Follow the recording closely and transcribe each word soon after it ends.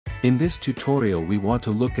In this tutorial we want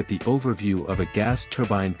to look at the overview of a gas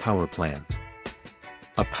turbine power plant.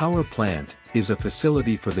 A power plant is a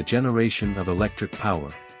facility for the generation of electric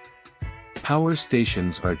power. Power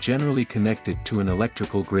stations are generally connected to an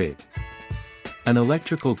electrical grid. An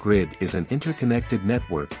electrical grid is an interconnected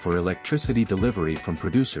network for electricity delivery from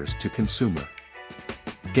producers to consumer.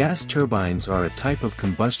 Gas turbines are a type of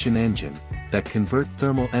combustion engine that convert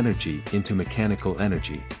thermal energy into mechanical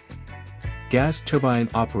energy. Gas turbine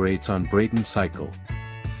operates on Brayton cycle,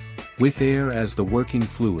 with air as the working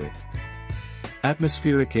fluid.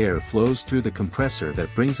 Atmospheric air flows through the compressor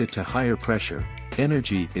that brings it to higher pressure.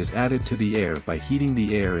 Energy is added to the air by heating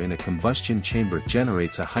the air in a combustion chamber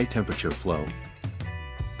generates a high-temperature flow.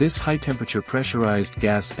 This high-temperature pressurized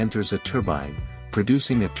gas enters a turbine,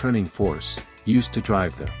 producing a turning force, used to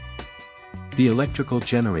drive the electrical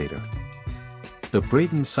generator. The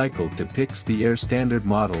Brayton cycle depicts the air standard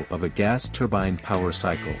model of a gas turbine power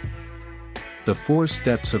cycle. The 4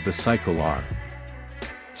 steps of the cycle are: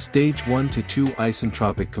 Stage 1 to 2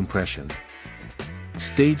 isentropic compression.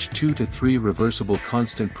 Stage 2 to 3 reversible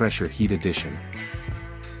constant pressure heat addition.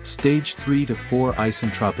 Stage 3 to 4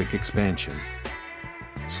 isentropic expansion.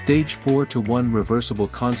 Stage 4 to 1 reversible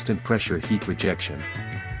constant pressure heat rejection.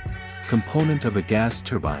 Component of a gas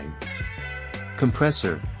turbine: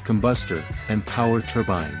 compressor, combustor, and power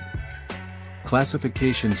turbine.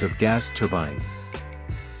 Classifications of gas turbine.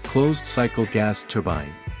 Closed cycle gas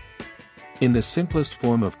turbine. In the simplest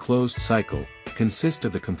form of closed cycle, consists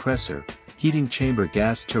of the compressor, heating chamber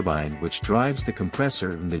gas turbine which drives the compressor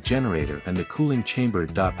and the generator and the cooling chamber.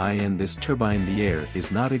 In this turbine the air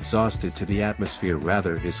is not exhausted to the atmosphere,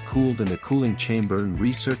 rather is cooled in the cooling chamber and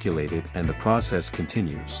recirculated, and the process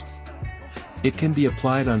continues. It can be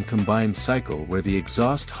applied on combined cycle where the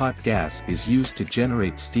exhaust hot gas is used to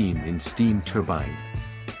generate steam in steam turbine.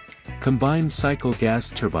 Combined cycle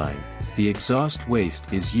gas turbine, the exhaust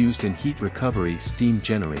waste is used in heat recovery steam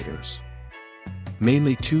generators.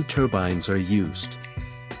 Mainly 2 turbines are used.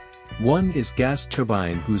 One is gas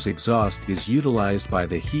turbine whose exhaust is utilized by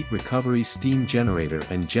the heat recovery steam generator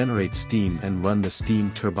and generates steam and run the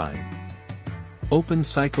steam turbine. Open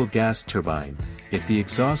cycle gas turbine. If the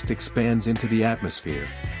exhaust expands into the atmosphere,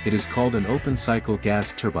 it is called an open cycle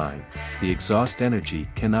gas turbine. The exhaust energy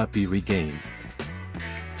cannot be regained.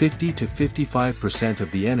 50 to 55%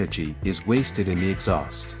 of the energy is wasted in the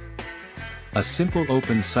exhaust. A simple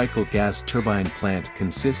open cycle gas turbine plant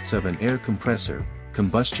consists of an air compressor,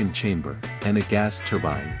 combustion chamber, and a gas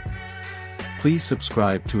turbine. Please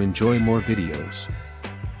subscribe to enjoy more videos.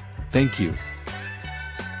 Thank you.